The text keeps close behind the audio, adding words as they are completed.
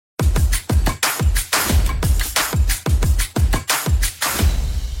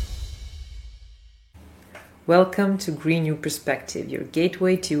Welcome to Green New Perspective, your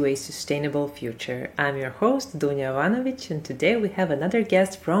gateway to a sustainable future. I'm your host, Dunja Ivanovic, and today we have another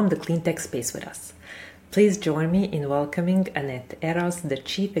guest from the cleantech space with us. Please join me in welcoming Annette Eros, the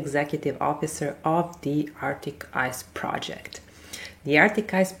Chief Executive Officer of the Arctic Ice Project. The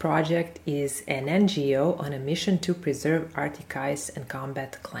Arctic Ice Project is an NGO on a mission to preserve Arctic ice and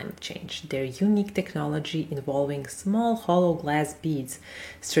combat climate change. Their unique technology involving small hollow glass beads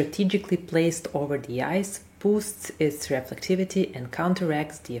strategically placed over the ice boosts its reflectivity and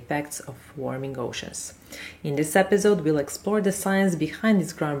counteracts the effects of warming oceans. In this episode, we'll explore the science behind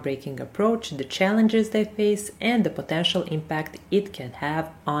this groundbreaking approach, the challenges they face, and the potential impact it can have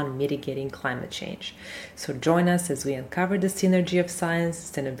on mitigating climate change. So join us as we uncover the synergy of science,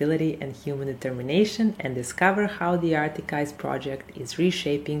 sustainability, and human determination and discover how the Arctic Ice Project is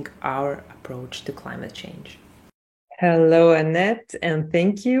reshaping our approach to climate change. Hello, Annette, and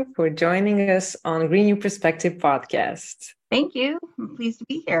thank you for joining us on Green New Perspective podcast. Thank you. I'm pleased to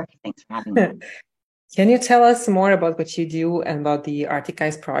be here. Thanks for having me. Can you tell us more about what you do and about the Arctic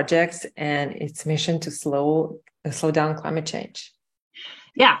Ice Project and its mission to slow down climate change?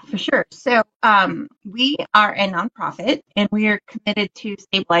 Yeah, for sure. So we are a nonprofit, and we are committed to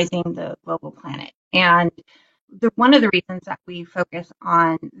stabilizing the global planet. And one of the reasons that we focus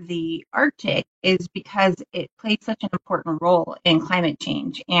on the Arctic is because it plays such an important role in climate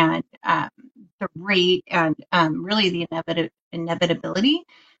change and the rate and really the inevitability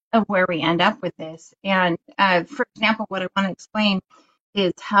of where we end up with this. And for example, what I want to explain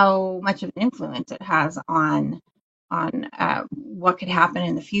is how much of an influence it has on what could happen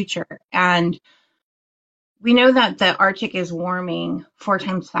in the future. And we know that the Arctic is warming 4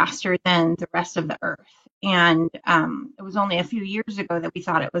 times faster than the rest of the Earth. And it was only a few years ago that we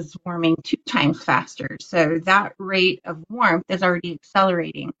thought it was warming 2 times faster. So that rate of warmth is already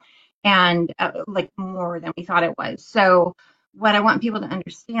accelerating and like more than we thought it was. So what I want people to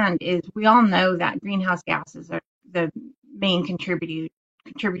understand is we all know that greenhouse gases are the main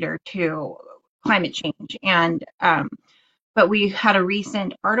contributor to climate change. And but we had a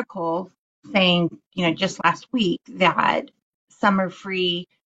recent article saying, just last week that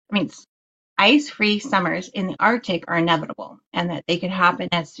ice-free summers in the Arctic are inevitable and that they could happen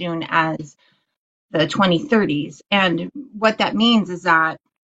as soon as the 2030s. And what that means is that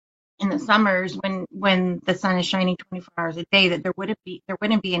in the summers when the sun is shining 24 hours a day, that there wouldn't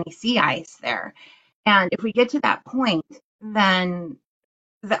be any sea ice there. And if we get to that point, then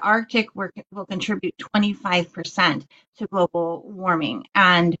the Arctic will contribute 25% to global warming,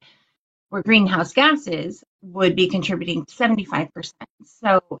 and where greenhouse gases would be contributing 75%.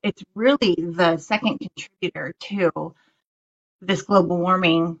 So it's really the second contributor to this global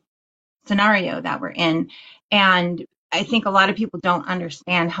warming scenario that we're in. And I think a lot of people don't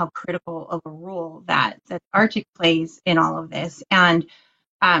understand how critical of a role that the Arctic plays in all of this. And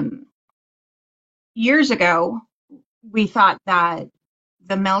years ago, we thought that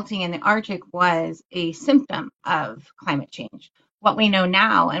the melting in the Arctic was a symptom of climate change. What we know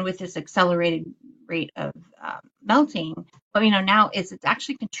now, and with this accelerated rate of melting, what we know now is it's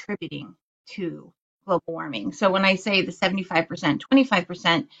actually contributing to global warming. So when I say the 75%,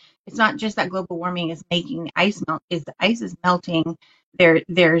 25%, it's not just that global warming is making the ice melt, is the ice is melting.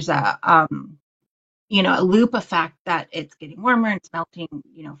 There's a loop effect that it's getting warmer, and it's melting,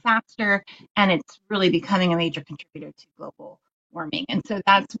 faster, and it's really becoming a major contributor to global warming. And so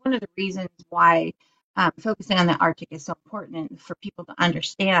that's one of the reasons why focusing on the Arctic is so important, and for people to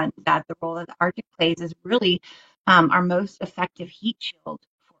understand that the role that the Arctic plays is really our most effective heat shield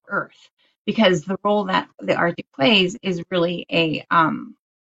for Earth, because the role that the Arctic plays is really a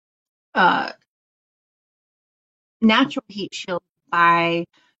natural heat shield by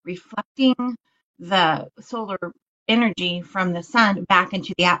reflecting the solar energy from the sun back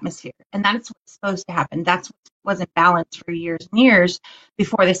into the atmosphere. And that's what's supposed to happen. That's what wasn't balanced for years and years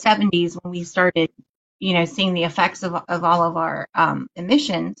before the 70s, when we started, seeing the effects of all of our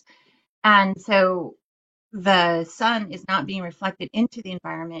emissions. And so the sun is not being reflected into the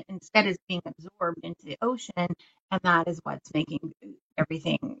environment, instead is being absorbed into the ocean, and that is what's making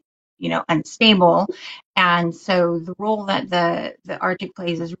everything unstable. And so the role that the Arctic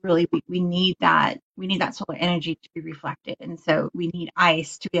plays is really we need that solar energy to be reflected, and so we need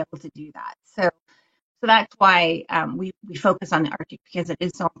ice to be able to do that. So that's why we focus on the Arctic, because it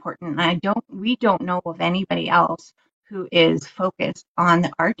is so important. And we don't know of anybody else who is focused on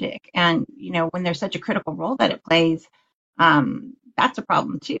the Arctic. And when there's such a critical role that it plays, that's a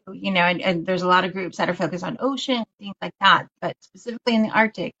problem too. And there's a lot of groups that are focused on ocean, things like that, but specifically in the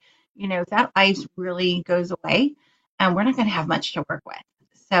Arctic, if that ice really goes away, we're not going to have much to work with.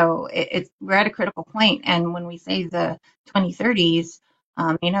 So we're at a critical point, and when we say the 2030s,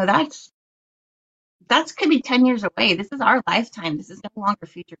 that's could be 10 years away. This is our lifetime. This is no longer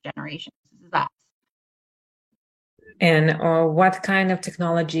future generations. This is us. And what kind of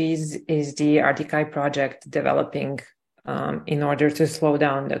technologies is the Arctic Eye project developing in order to slow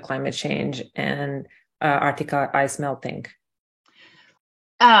down the climate change and Arctic ice melting?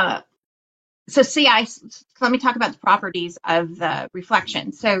 So sea ice, let me talk about the properties of the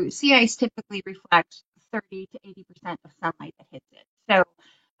reflection. So sea ice typically reflects 30 to 80% of sunlight that hits it. So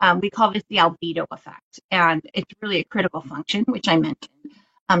we call this the albedo effect, and it's really a critical function, which I mentioned,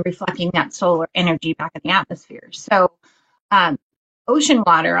 reflecting that solar energy back in the atmosphere. So ocean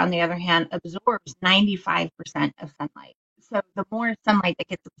water, on the other hand, absorbs 95% of sunlight. So the more sunlight that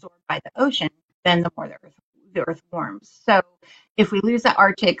gets absorbed by the ocean, then the more the earth warms. So if we lose the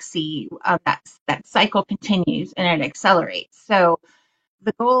Arctic Sea, that cycle continues and it accelerates. So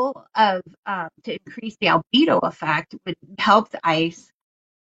the goal of to increase the albedo effect would help the ice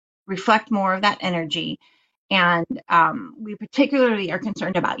reflect more of that energy. And we particularly are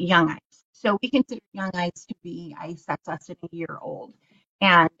concerned about young ice. So we consider young ice to be ice that's less than a year old.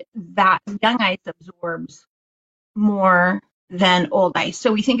 And that young ice absorbs more than old ice.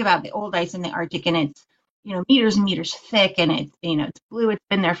 So we think about the old ice in the Arctic, and it's meters and meters thick, and it's blue. It's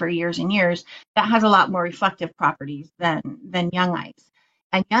been there for years and years. That has a lot more reflective properties than young ice.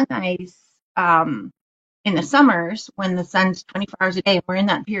 And young ice in the summers when the sun's 24 hours a day, and we're in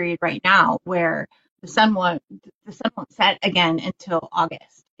that period right now where the sun won't set again until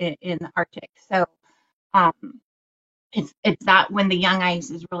August in the Arctic. So um, it's that when the young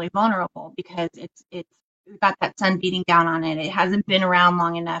ice is really vulnerable because it's got that sun beating down on it. It hasn't been around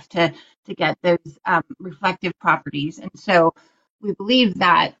long enough to get those reflective properties, and so we believe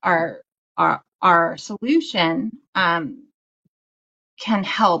that our solution can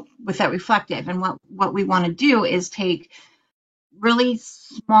help with that reflective. And what we want to do is take really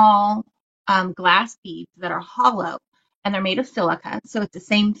small glass beads that are hollow, and they're made of silica. So it's the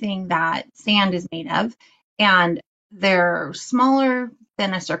same thing that sand is made of. And they're smaller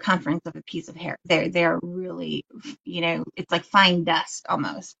than a circumference of a piece of hair. They're really, it's like fine dust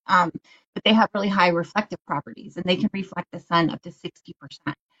almost. But they have really high reflective properties, and they can reflect the sun up to 60%.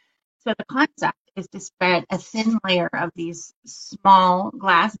 So the concept is to spread a thin layer of these small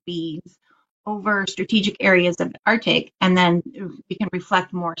glass beads over strategic areas of the Arctic, and then we can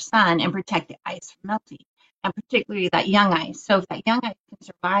reflect more sun and protect the ice from melting, and particularly that young ice. So if that young ice can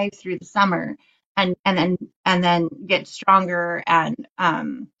survive through the summer and then get stronger and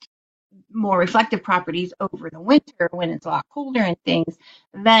more reflective properties over the winter when it's a lot colder and things,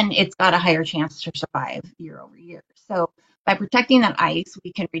 then it's got a higher chance to survive year over year. So by protecting that ice,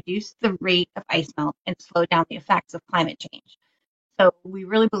 we can reduce the rate of ice melt and slow down the effects of climate change. So we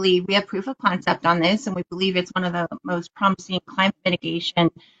really believe we have proof of concept on this, and we believe it's one of the most promising climate mitigation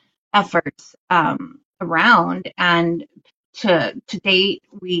efforts around. And to date,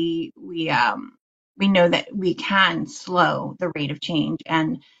 we know that we can slow the rate of change,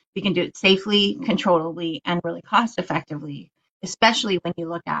 and we can do it safely, controllably, and really cost effectively, especially when you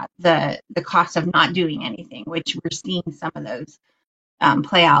look at the cost of not doing anything, which we're seeing some of those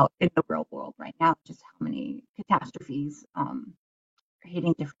play out in the real world right now, just how many catastrophes are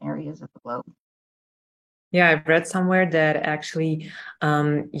hitting different areas of the globe. Yeah, I've read somewhere that actually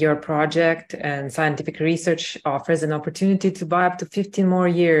your project and scientific research offers an opportunity to buy up to 15 more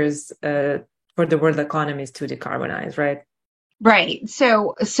years for the world economies to decarbonize, right? Right.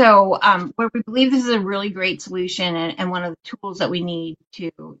 So where we believe this is a really great solution, and one of the tools that we need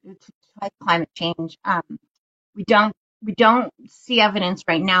to fight climate change, we don't see evidence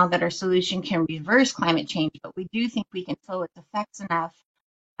right now that our solution can reverse climate change, but we do think we can slow its effects enough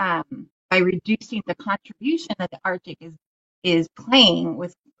by reducing the contribution that the Arctic is playing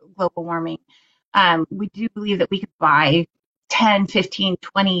with global warming. We do believe that we could buy 10, 15,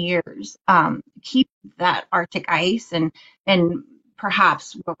 20 years, keep that Arctic ice, and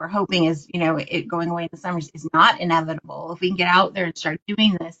perhaps what we're hoping is, it going away in the summers is not inevitable. If we can get out there and start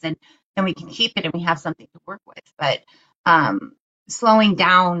doing this, then we can keep it and we have something to work with. But slowing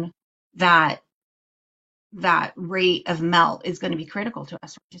down that rate of melt is going to be critical to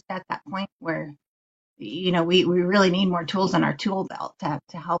us. We're just at that point where, we really need more tools in our tool belt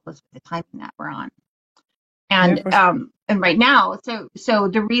to help us with the timing that we're on. And and right now, so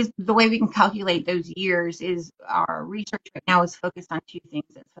the way we can calculate those years is our research right now is focused on two things.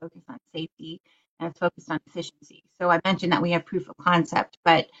 It's focused on safety and it's focused on efficiency. So I mentioned that we have proof of concept,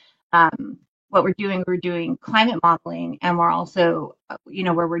 but what we're doing climate modeling, and we're also,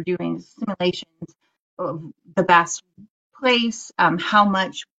 where we're doing simulations of the best place, how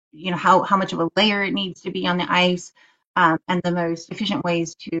much, how much of a layer it needs to be on the ice, and the most efficient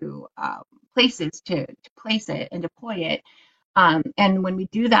ways to places to place it and deploy it. And when we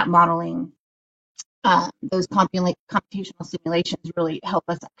do that modeling, those computational simulations really help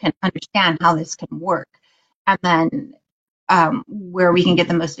us can understand how this can work, and then where we can get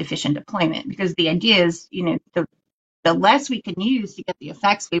the most efficient deployment. Because the idea is, the less we can use to get the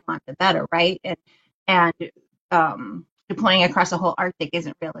effects we want, the better, right? And deploying across the whole Arctic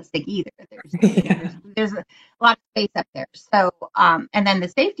isn't realistic either. There's a lot of space up there. So, and then the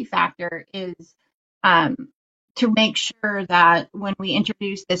safety factor is to make sure that when we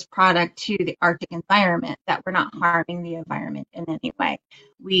introduce this product to the Arctic environment, that we're not harming the environment in any way.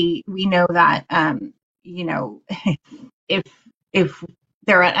 We know that if if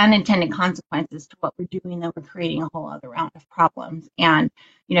there are unintended consequences to what we're doing, then we're creating a whole other round of problems. And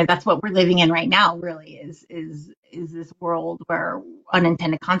that's what we're living in right now. Really, is this world where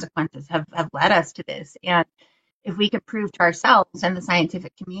unintended consequences have led us to this. And if we could prove to ourselves and the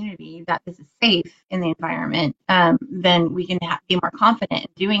scientific community that this is safe in the environment, then we can be more confident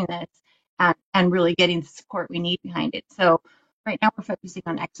in doing this, and really getting the support we need behind it. So right now we're focusing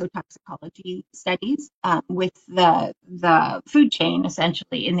on exotoxicology studies with the food chain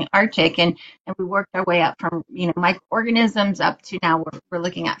essentially in the Arctic, and we worked our way up from microorganisms up to now we're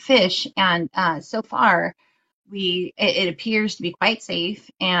looking at fish, and so far it appears to be quite safe,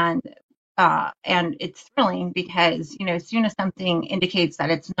 and it's thrilling because as soon as something indicates that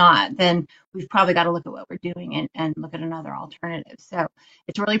it's not, then we've probably got to look at what we're doing and look at another alternative. So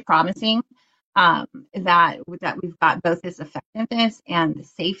it's really promising that we've got both this effectiveness and the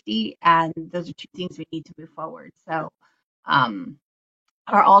safety, and those are two things we need to move forward. So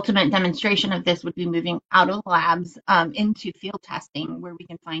our ultimate demonstration of this would be moving out of the labs into field testing, where we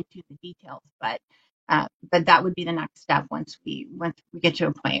can fine tune the details. But that would be the next step once we get to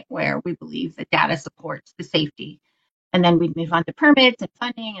a point where we believe the data supports the safety, and then we'd move on to permits and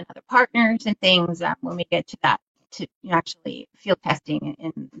funding and other partners and things when we get to that, to actually field testing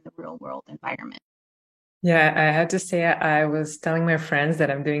in the real world environment. Yeah, I have to say, I was telling my friends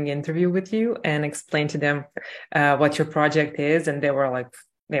that I'm doing an interview with you and explained to them what your project is, and they were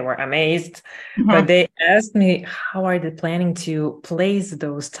amazed. Mm-hmm. But they asked me, how are they planning to place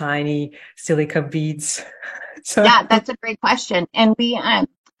those tiny silica beads? So yeah, that's a great question, and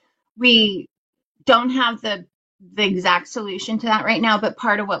we don't have the exact solution to that right now, but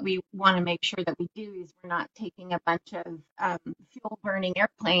part of what we want to make sure that we do is we're not taking a bunch of fuel burning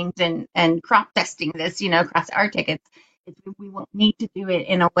airplanes and crop testing this across the Arctic. We won't need to do it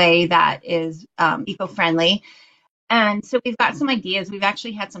in a way that is eco-friendly. And so we've got some ideas. We've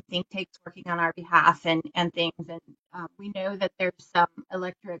actually had some think tanks working on our behalf and things, and we know that there's some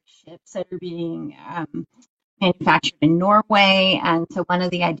electric ships that are being manufactured in Norway, and so one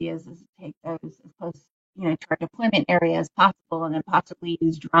of the ideas is to take those as close to our deployment area as possible, and then possibly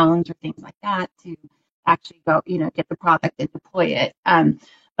use drones or things like that to actually go get the product and deploy it.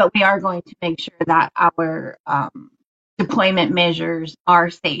 But we are going to make sure that our deployment measures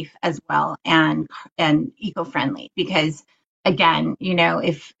are safe as well and eco-friendly, because again,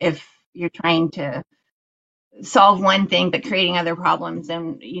 if you're trying to solve one thing but creating other problems,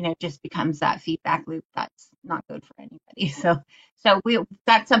 and just becomes that feedback loop that's not good for anybody. So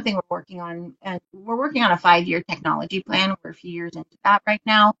that's something we're working on, and we're working on a 5-year technology plan. We're a few years into that right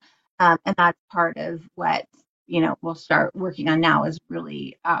now, and that's part of what we'll start working on now, is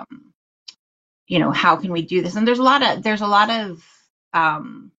really how can we do this. And there's a lot of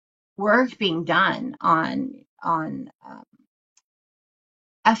work being done on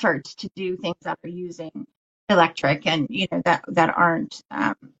efforts to do things that are using electric and that aren't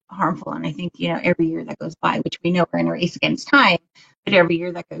harmful. And I think every year that goes by, which we know we're in a race against time, but every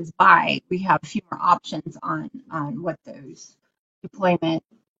year that goes by, we have a few more options on what those deployment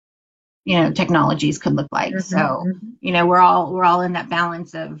technologies could look like. Mm-hmm. So we're all in that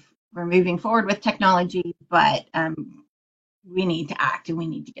balance of, we're moving forward with technology, but we need to act and we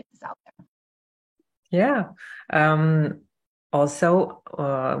need to get this out there. Yeah. Also,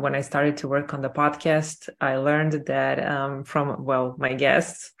 when I started to work on the podcast, I learned that from my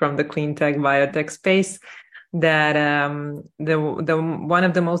guests from the clean tech biotech space, that the one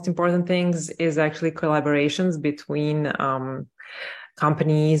of the most important things is actually collaborations between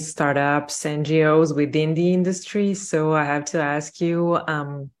companies, startups, NGOs within the industry. So I have to ask you,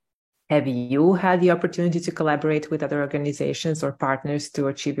 have you had the opportunity to collaborate with other organizations or partners to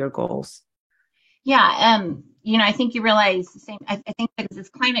achieve your goals? Yeah, I think you realize the same. I think that this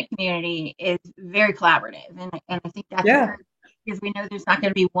climate community is very collaborative, and I think that's important, because we know there's not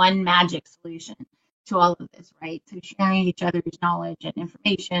going to be one magic solution. to all of this, right? So sharing each other's knowledge and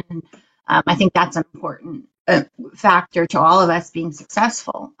information. I think that's an important factor to all of us being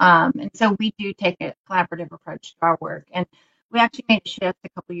successful. And so we do take a collaborative approach to our work. And we actually made a shift a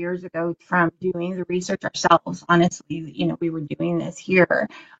couple of years ago from doing the research ourselves. Honestly, we were doing this here,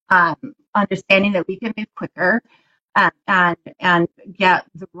 understanding that we can move quicker and get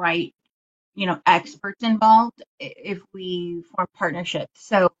the right experts involved if we form partnerships.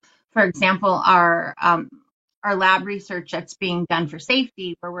 So, for example, our lab research that's being done for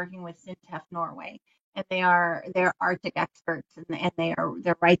safety, we're working with Sintef Norway, and they're Arctic experts, and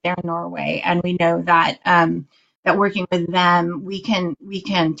they're right there in Norway, and we know that that working with them, we can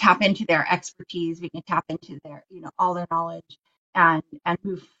tap into their expertise, we can tap into their all their knowledge, and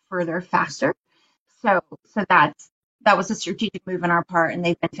move further faster. So that was a strategic move on our part, and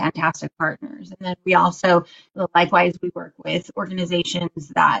they've been fantastic partners. And then we also, likewise, we work with organizations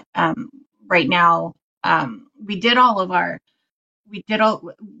that right now we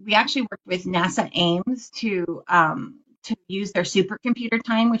actually worked with NASA Ames to use their supercomputer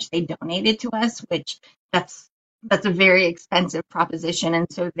time, which they donated to us, which that's a very expensive proposition,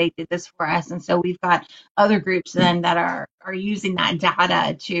 and so they did this for us. And so we've got other groups then that are using that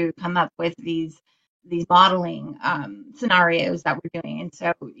data to come up with these modeling scenarios that we're doing. And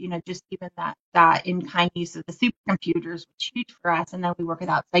so, just even that in-kind use of the supercomputers was huge for us. And then we work with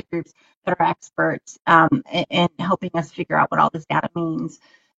outside groups that are experts in helping us figure out what all this data means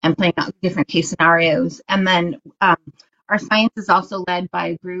and playing out different case scenarios. And then our science is also led by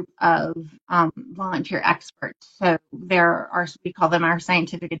a group of volunteer experts. So we call them our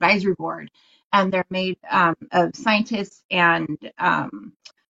scientific advisory board, and they're made of scientists and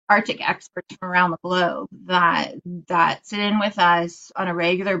Arctic experts from around the globe that sit in with us on a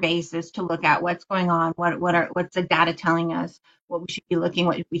regular basis to look at what's going on, what's the data telling us, what we should be looking,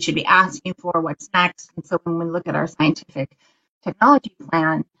 what we should be asking for, what's next. And so when we look at our scientific technology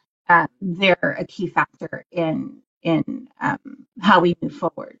plan, they're a key factor in how we move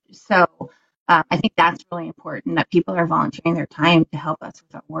forward. So I think that's really important, that people are volunteering their time to help us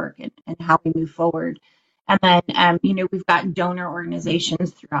with our work and how we move forward. And then, we've got donor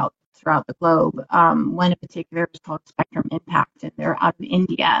organizations throughout the globe. One in particular is called Spectrum Impact, and they're out of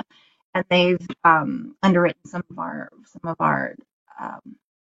India, and they've underwritten some of our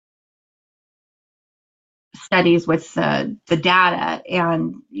studies with the data,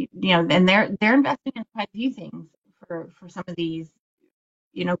 and and they're investing in quite a few things for some of these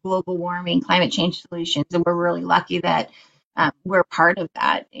global warming, climate change solutions, and we're really lucky that we're part of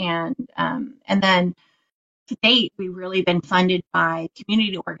that. And then to date, we've really been funded by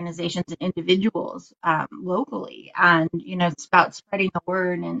community organizations and individuals locally. And, it's about spreading the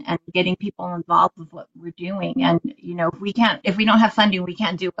word and getting people involved with what we're doing. And, if we don't have funding, we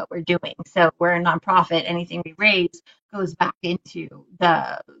can't do what we're doing. So we're a nonprofit. Anything we raise goes back into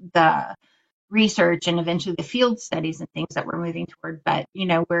the research and eventually the field studies and things that we're moving toward. But,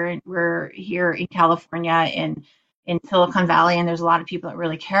 we're here in California in Silicon Valley, and there's a lot of people that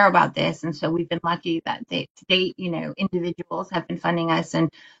really care about this. And so we've been lucky that to date, individuals have been funding us,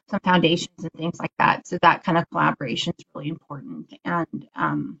 and some foundations and things like that. So that kind of collaboration is really important. And,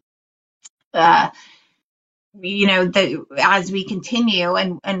 as we continue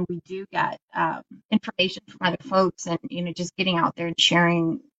and we do get information from other folks, and, just getting out there and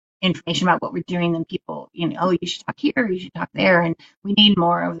sharing information about what we're doing, then people, oh, you should talk here, you should talk there. And we need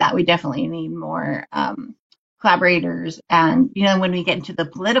more of that. We definitely need more collaborators. And when we get into the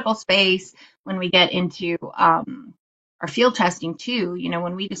political space, when we get into our field testing too,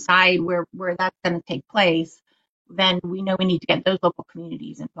 when we decide where that's going to take place, then we know we need to get those local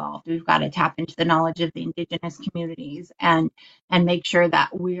communities involved. We've got to tap into the knowledge of the indigenous communities and make sure that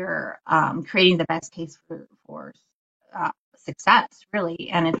we're creating the best case for success,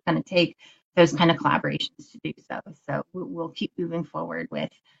 really. And it's going to take those kind of collaborations to do so. So we'll keep moving forward with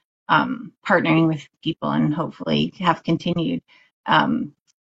partnering with people, and hopefully have continued,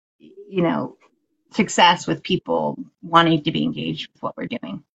 success with people wanting to be engaged with what we're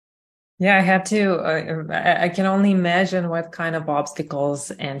doing. Yeah, I have to. I can only imagine what kind of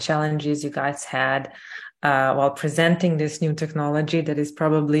obstacles and challenges you guys had while presenting this new technology that is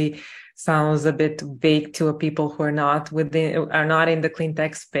probably sounds a bit vague to people who are not in the clean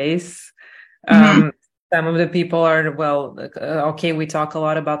tech space. Some of the people are, okay, we talk a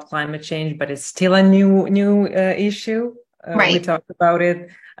lot about climate change, but it's still a new issue. Right. We talked about it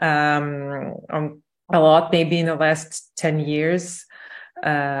a lot, maybe in the last 10 years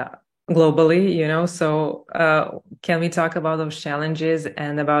globally, So can we talk about those challenges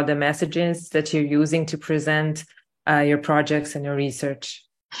and about the messages that you're using to present your projects and your research?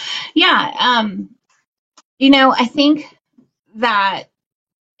 Yeah. I think that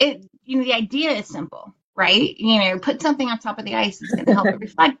the idea is simple, right? Put something on top of the ice, it's going to help it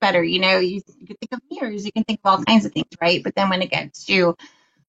reflect better. You can think of mirrors, you can think of all kinds of things, right? But then when it gets to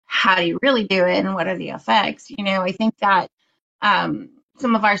how do you really do it and what are the effects, I think that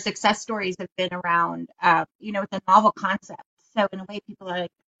some of our success stories have been around, with a novel concept. So in a way, people are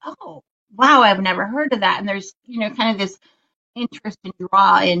like, oh, wow, I've never heard of that. And there's, kind of this interest and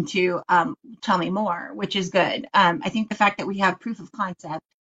draw into tell me more, which is good. I think the fact that we have proof of concept,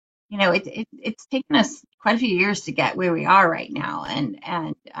 it's taken us quite a few years to get where we are right now, and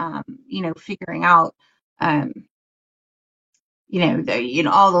figuring out um,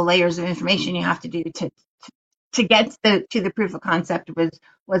 all the layers of information you have to do to get to the proof of concept was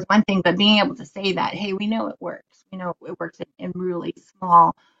one thing, but being able to say that, hey, we know it works. It works in really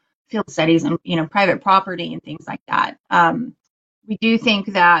small field studies and private property and things like that. We do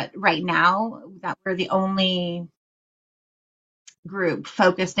think that right now that we're the only group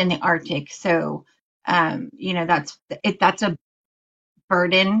focused in the Arctic, so that's a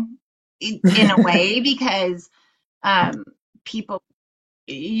burden in a way because people,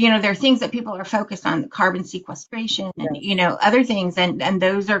 there are things that people are focused on, carbon sequestration and other things, and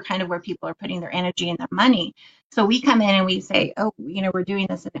those are kind of where people are putting their energy and their money. So we come in and we say, oh, we're doing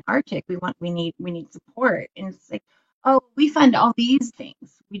this in the Arctic, we need support, and it's like, oh, we fund all these things,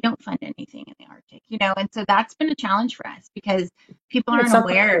 we don't fund anything in the Arctic, and so that's been a challenge for us because people It's aren't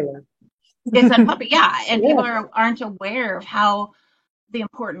aware. unpopular. It's unpopular, yeah, and Yeah. people aren't aware of how the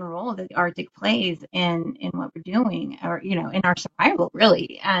important role that the Arctic plays in what we're doing, or in our survival,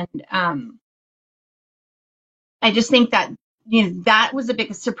 really. And I just think that that was the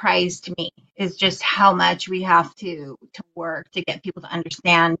biggest surprise to me, is just how much we have to work to get people to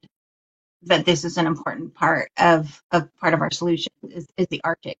understand that this is an important part of our solution is the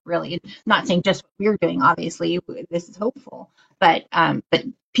Arctic, really. And not saying just what we're doing, obviously, this is hopeful, but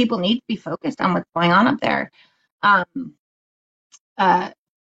people need to be focused on what's going on up there. Um, uh,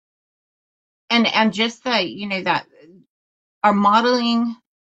 and just that, that our modeling,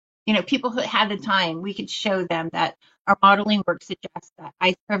 people who had the time, we could show them that our modeling work suggests that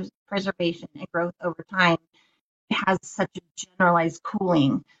ice preservation and growth over time has such a generalized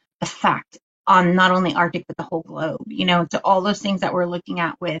cooling effect on not only Arctic but the whole globe. So all those things that we're looking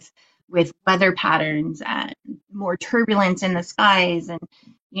at with weather patterns and more turbulence in the skies, and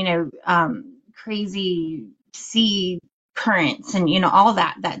crazy sea currents, and all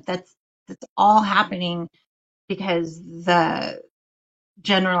that's all happening because the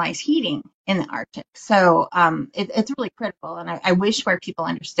generalized heating in the Arctic. So it's really critical, and I wish more people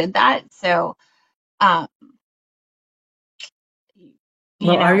understood that. So, um, you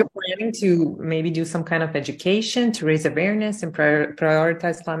Well, are you know, planning to maybe do some kind of education to raise awareness and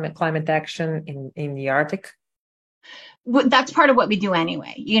prioritize climate action in the Arctic? that's part of what we do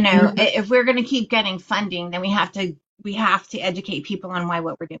anyway. Mhm. If we're going to keep getting funding, then we have to educate people on why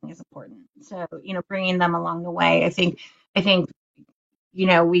what we're doing is important. So, bringing them along the way. I think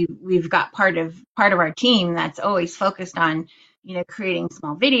we've got part of our team that's always focused on creating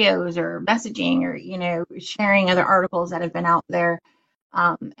small videos or messaging, or sharing other articles that have been out there,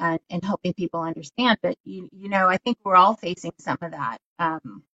 and helping people understand. But I think we're all facing some of that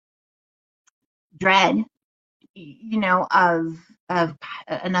dread, of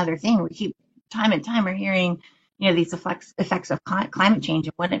another thing. We keep time and time we're hearing these effects of climate change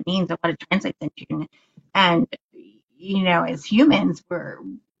and what it means and what it translates into. And as humans,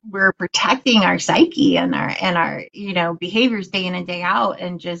 we're protecting our psyche and our behaviors day in and day out,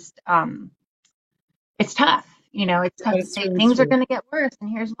 and just it's tough. It's tough to That's say really things are true. going to get worse, and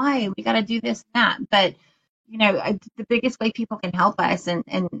here's why we got to do this and that. But the biggest way people can help us, and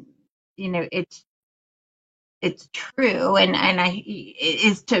it's true, and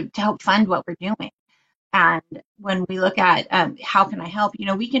is to help fund what we're doing. And when we look at how can I help,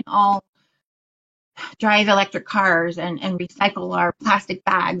 we can all drive electric cars and recycle our plastic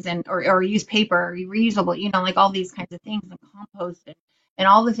bags, or use paper, or reusable, like all these kinds of things, and compost, and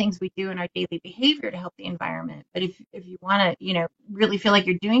all the things we do in our daily behavior to help the environment. But if you want to really feel like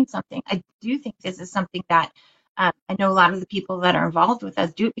you're doing something, I do think this is something that I know a lot of the people that are involved with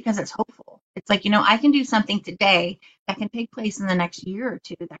us do it because it's hopeful. It's like, I can do something today that can take place in the next year or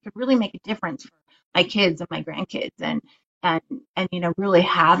two that could really make a difference for my kids and my grandkids, and really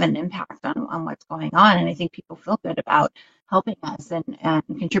have an impact on what's going on. And I think people feel good about helping us and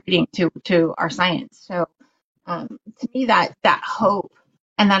contributing to our science. So to me, that hope,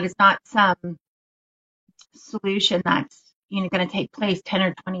 and that is not some solution that's going to take place 10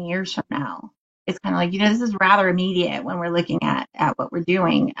 or 20 years from now. It's kind of like, this is rather immediate when we're looking at what we're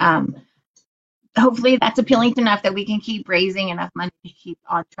doing. hopefully that's appealing enough that we can keep raising enough money to keep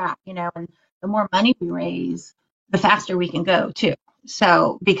on track, and the more money we raise, the faster we can go too.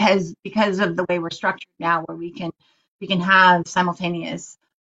 So because of the way we're structured now, where we can have simultaneous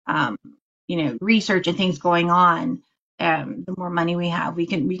um, research and things going on, the more money we have, we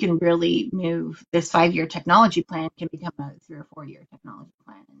can really move. This 5-year technology plan can become a 3 or 4 year technology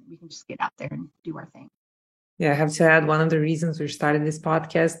plan, and we can just get out there and do our thing. Yeah, I have to add, one of the reasons we started this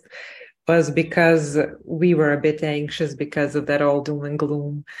podcast was because we were a bit anxious because of that all doom and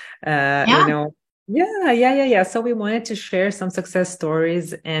gloom. Yeah. Yeah. So we wanted to share some success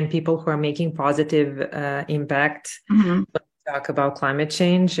stories and people who are making positive impact. Mm-hmm. Talk about climate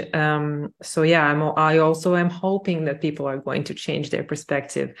change. So yeah, I also am hoping that people are going to change their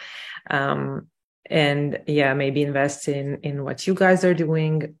perspective. And yeah, maybe invest in what you guys are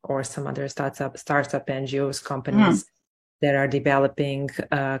doing, or some other startup NGOs, companies that are developing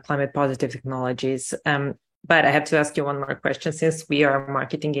climate positive technologies. But I have to ask you one more question, since we are a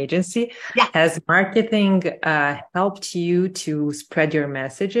marketing agency. Yeah. Has marketing helped you to spread your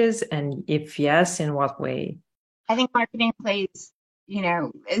messages? And if yes, in what way? I think marketing plays,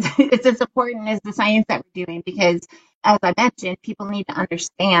 it's as important as the science that we're doing, because, as I mentioned, people need to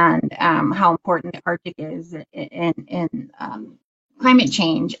understand how important the Arctic is in climate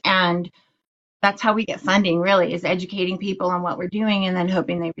change. And that's how we get funding, really, is educating people on what we're doing and then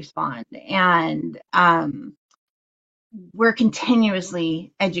hoping they respond. And we're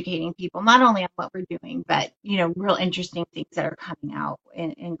continuously educating people, not only on what we're doing, but, real interesting things that are coming out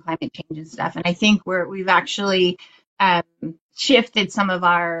in climate change and stuff. And I think we've actually shifted some of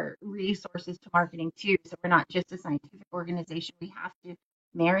our resources to marketing too. So we're not just a scientific organization. We have to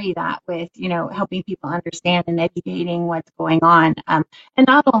marry that with, helping people understand and educating what's going on. And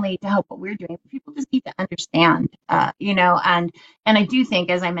not only to help what we're doing, but people just need to understand, and I do think,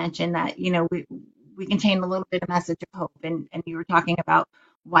 as I mentioned, that, we contain a little bit of message of hope. And you were talking about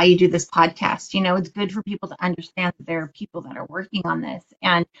why you do this podcast. It's good for people to understand that there are people that are working on this.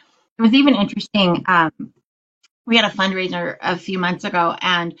 And it was even interesting. We had a fundraiser a few months ago,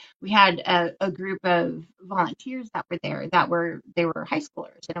 and we had a group of volunteers that were there they were high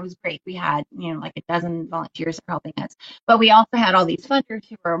schoolers, and it was great. We had, like a dozen volunteers that were helping us, but we also had all these funders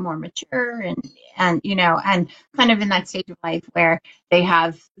who were more mature and kind of in that stage of life where they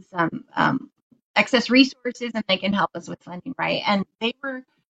have some excess resources and they can help us with funding, right? And they were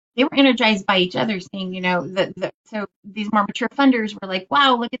energized by each other, seeing, so these more mature funders were like,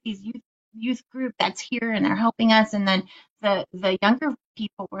 wow, look at these youth group that's here and they're helping us. And then the younger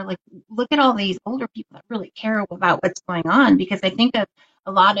people were like, look at all these older people that really care about what's going on. Because I think of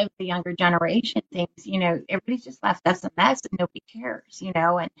a lot of the younger generation thinks, everybody's just left us a mess and nobody cares,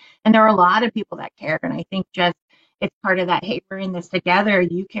 and there are a lot of people that care. And I think just it's part of that, hey, we're in this together.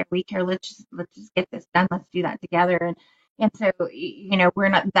 You care, we care. Let's just get this done. Let's do that together. And so, we're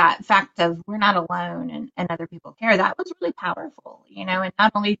not, that fact of we're not alone, and other people care. That was really powerful, and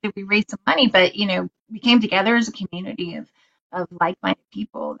not only did we raise some money, but, we came together as a community of like-minded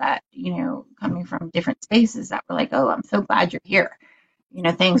people that, coming from different spaces that were like, oh, I'm so glad you're here.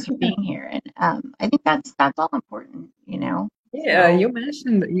 Thanks for being here. And I think that's all important. Yeah,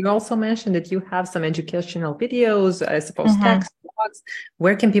 So, you also mentioned that you have some educational videos, I suppose, mhm. text blogs.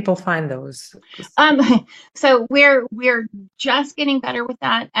 Where can people find those? So we're just getting better with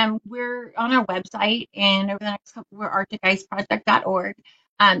that. We're on our website, and over the next couple, we're arcticiceproject.org.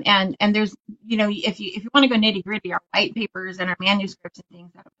 And there's, if you want to go nitty gritty, our white papers and our manuscripts and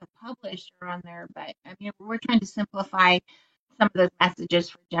things that have been published are on there. But I mean, we're trying to simplify some of those messages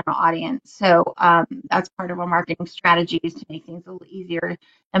for general audience. So that's part of our marketing strategies, to make things a little easier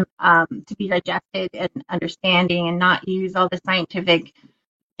and to be digested and understanding, and not use all the scientific,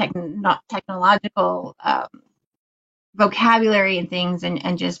 not technological vocabulary and things,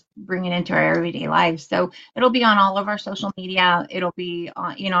 and just bring it into our everyday lives. So it'll be on all of our social media. It'll be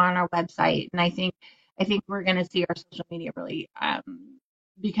on, on our website. And I think we're going to see our social media really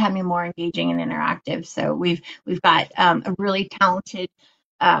becoming more engaging and interactive. So we've got a really talented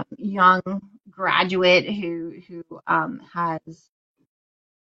young graduate who has,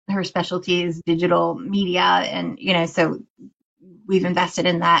 her specialty is digital media, and so we've invested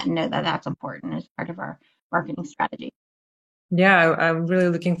in that and know that that's important as part of our marketing strategy. Yeah, I'm really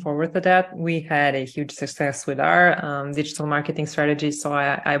looking forward to that. We had a huge success with our digital marketing strategy, so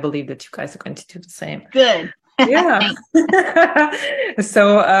I believe that you guys are going to do the same. Good. Yeah.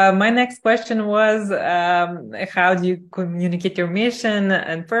 So my next question was, how do you communicate your mission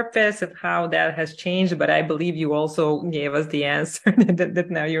and purpose, and how that has changed? But I believe you also gave us the answer that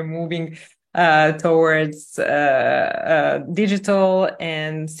now you're moving towards digital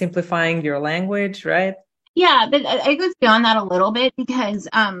and simplifying your language, right? Yeah, but it goes beyond that a little bit because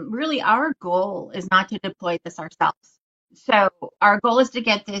really our goal is not to deploy this ourselves. So our goal is to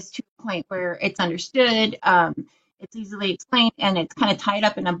get this to a point where it's understood, it's easily explained, and it's kind of tied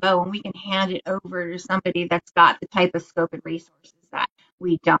up in a bow, and we can hand it over to somebody that's got the type of scope and resources that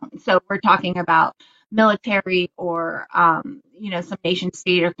we don't. So we're talking about military or some nation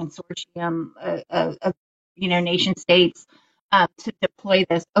state or consortium of nation states to deploy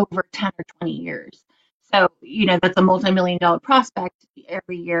this over 10 or 20 years. So, that's a multi-million dollar prospect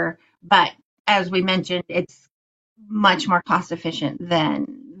every year. But as we mentioned, it's much more cost efficient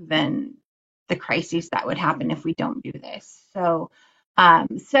than the crises that would happen if we don't do this. So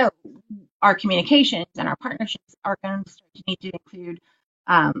our communications and our partnerships are going to start to need to include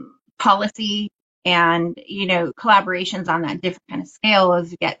policy and collaborations on that different kind of scale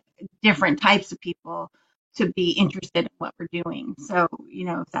as you get different types of people to be interested in what we're doing. So,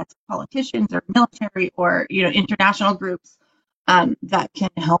 if that's politicians or military or, international groups that can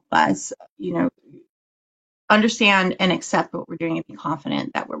help us, understand and accept what we're doing and be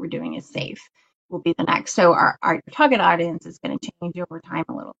confident that what we're doing is safe will be the next. So our target audience is going to change over time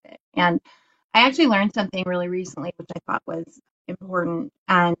a little bit. And I actually learned something really recently, which I thought was important.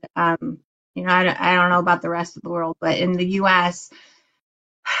 And, I don't know about the rest of the world, but in the US,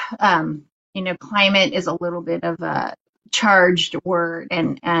 climate is a little bit of a charged word,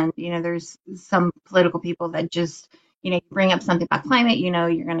 and there's some political people that just bring up something about climate, you're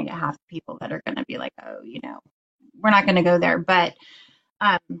going to get half the people that are going to be like, oh, we're not going to go there. But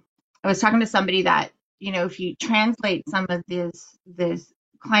I was talking to somebody that if you translate some of this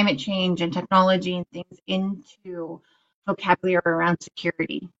climate change and technology and things into vocabulary around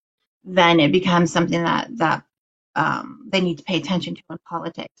security, then it becomes something that they need to pay attention to in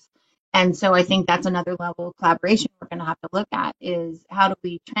politics. And so I think that's another level of collaboration we're going to have to look at is how do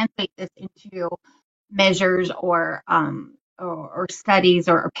we translate this into measures or studies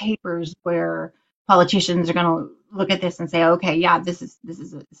or papers where politicians are going to look at this and say, okay, yeah, this is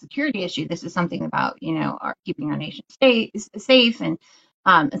a security issue. This is something about keeping our nation state safe, and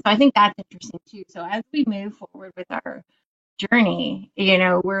so I think that's interesting too. So as we move forward with our journey,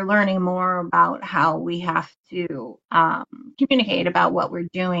 we're learning more about how we have to communicate about what we're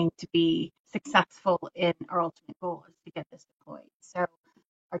doing to be successful in our ultimate goal is to get this deployed. So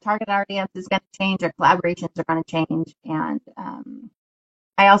our target audience is going to change, our collaborations are going to change, and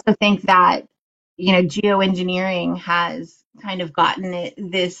I also think that geoengineering has kind of gotten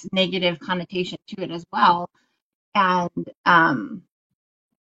this negative connotation to it as well, and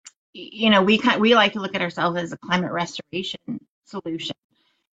we like to look at ourselves as a climate restoration solution,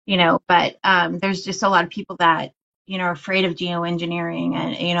 but there's just a lot of people that are afraid of geoengineering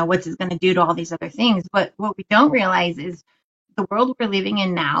and what's it going to do to all these other things. But what we don't realize is the world we're living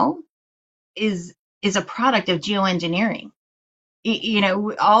in now is a product of geoengineering.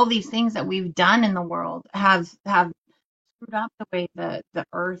 All these things that we've done in the world have screwed up the way the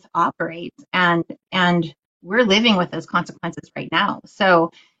earth operates, and we're living with those consequences right now.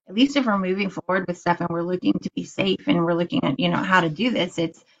 So at least if we're moving forward with stuff and we're looking to be safe and we're looking at how to do this,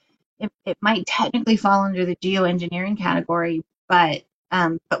 it might technically fall under the geoengineering category, but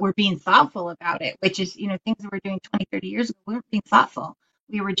we're being thoughtful about it, which is things that we're doing 20, 30 years ago. We weren't being thoughtful.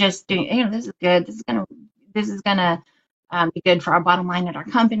 We were just doing this is good, this is gonna be good for our bottom line at our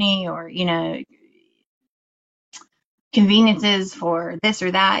company, or conveniences for this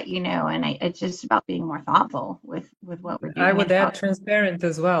or that, and it's just about being more thoughtful with what we're doing. I would add transparent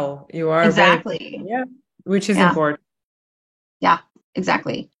as well. You are exactly, yeah, which is yeah, important. yeah,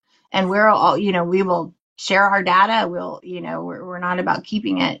 exactly. And we're all, we will share our data. We're not about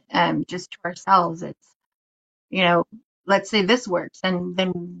keeping it just to ourselves. It's, let's say this works, and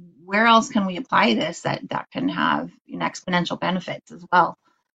then where else can we apply this that can have exponential benefits as well?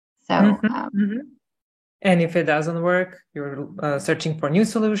 So. Mm-hmm. And if it doesn't work, you're searching for new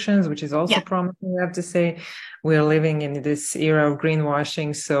solutions, which is also promising, I have to say. We're living in this era of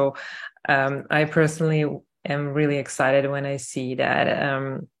greenwashing. So I personally am really excited when I see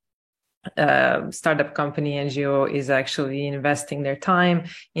that startup company NGO is actually investing their time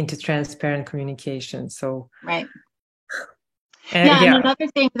into transparent communication. So right. And another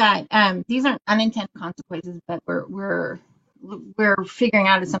thing that these aren't unintended consequences, but we're figuring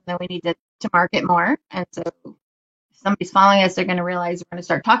out is something that we need to market more. And so if somebody's following us, they're going to realize we're going to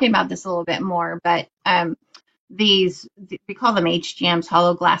start talking about this a little bit more. But we call them HGMs,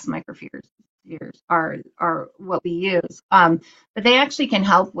 hollow glass microspheres, are what we use. But they actually can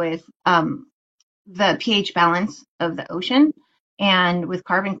help with the pH balance of the ocean and with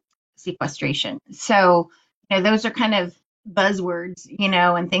carbon sequestration. So, those are kind of buzzwords,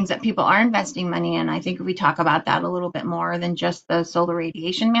 and things that people are investing money in. I think if we talk about that a little bit more than just the solar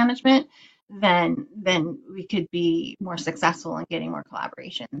radiation management, then we could be more successful in getting more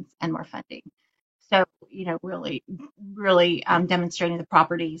collaborations and more funding. So, really, really demonstrating the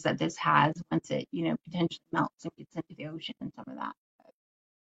properties that this has once it, potentially melts and gets into the ocean and some of that.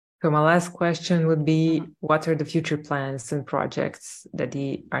 So my last question would be, what are the future plans and projects that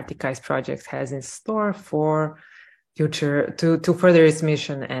the Arctic Ice Project has in store for future to further its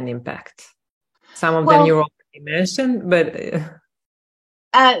mission and impact? Some of them you already mentioned, but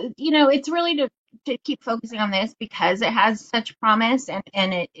it's really to keep focusing on this because it has such promise,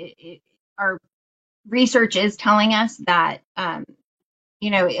 and our research is telling us that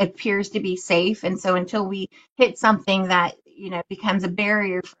it appears to be safe, and so until we hit something that becomes a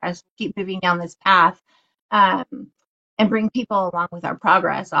barrier for us to keep moving down this path, and bring people along with our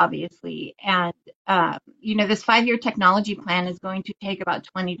progress, obviously. And this 5-year technology plan is going to take about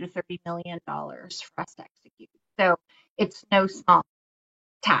 $20 to $30 million for us to execute. So it's no small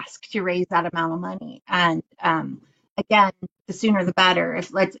task to raise that amount of money. And again, the sooner the better.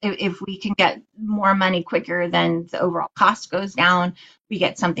 If we can get more money quicker, then the overall cost goes down. We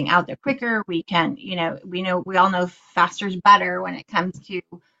get something out there quicker. We can, we all know faster is better when it comes to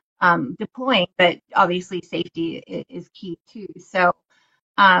deploying, but obviously safety is key too. So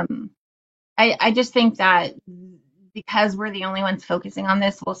I just think that because we're the only ones focusing on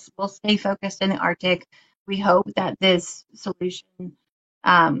this, we'll stay focused in the Arctic. We hope that this solution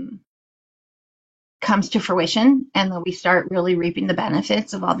comes to fruition and that we start really reaping the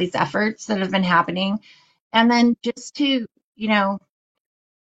benefits of all these efforts that have been happening. And then just to, not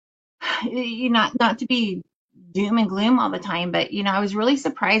to be doom and gloom all the time, but, I was really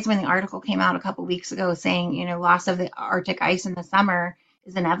surprised when the article came out a couple weeks ago saying, loss of the Arctic ice in the summer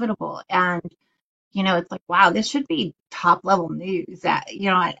is inevitable. And, it's like, wow, this should be top level news that,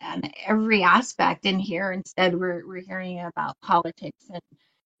 on every aspect in here. Instead, we're hearing about politics and,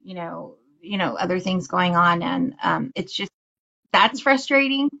 other things going on. And it's just, that's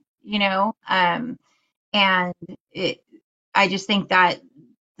frustrating, and I just think that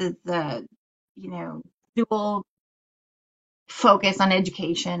the dual focus on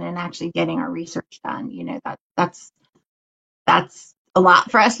education and actually getting our research done, that's a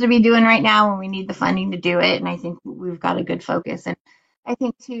lot for us to be doing right now when we need the funding to do it. And I think we've got a good focus. And I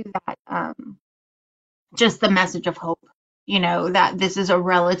think too that just the message of hope, that this is a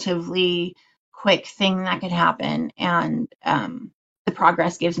relatively quick thing that could happen. And the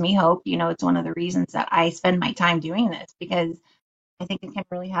progress gives me hope. It's one of the reasons that I spend my time doing this, because I think it can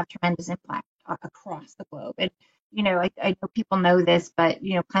really have tremendous impact across the globe. And, I know people know this, but,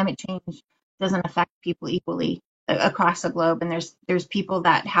 climate change doesn't affect people equally across the globe. And there's people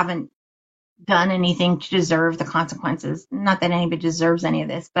that haven't done anything to deserve the consequences. Not that anybody deserves any of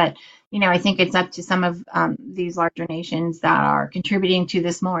this, but, I think it's up to some of these larger nations that are contributing to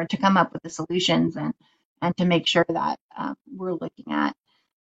this more to come up with the solutions and to make sure that we're looking at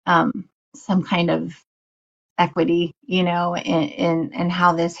some kind of equity, in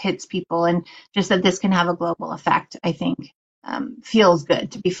how this hits people, and just that this can have a global effect. I think feels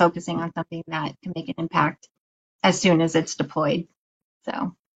good to be focusing on something that can make an impact as soon as it's deployed.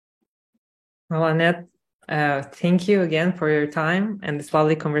 So, well, Annette, thank you again for your time and this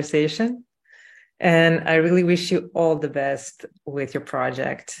lovely conversation. And I really wish you all the best with your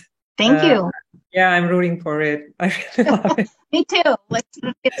project. Thank you. Yeah, I'm rooting for it. I really love it. Me too. Let's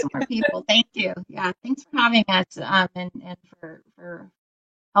get some more people. Thank you. Yeah, thanks for having us, and for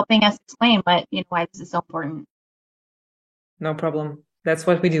helping us explain why this is so important. No problem. That's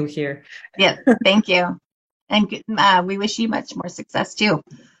what we do here. Yeah, thank you. And we wish you much more success too,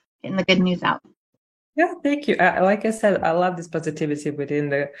 getting the good news out. Yeah, thank you. Like I said, I love this positivity within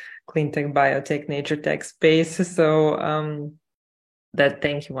the clean tech, biotech, nature tech space. So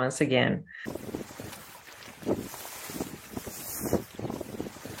thank you once again.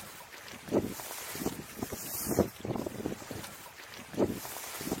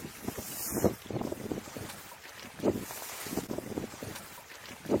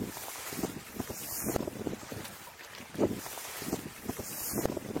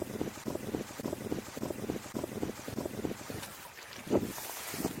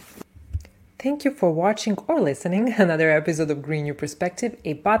 Thank you for watching or listening another episode of Green New Perspective,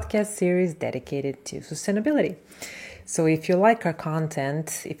 a podcast series dedicated to sustainability. So if you like our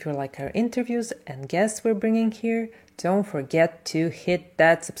content, if you like our interviews and guests we're bringing here, don't forget to hit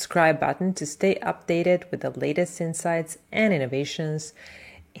that subscribe button to stay updated with the latest insights and innovations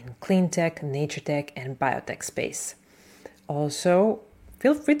in clean tech, nature tech, and biotech space. Also,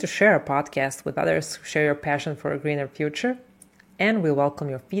 Feel free to share our podcast with others who share your passion for a greener future, and we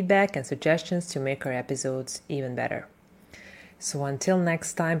welcome your feedback and suggestions to make our episodes even better. So until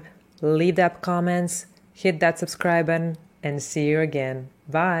next time, leave that comments, hit that subscribe button, and see you again.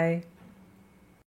 Bye!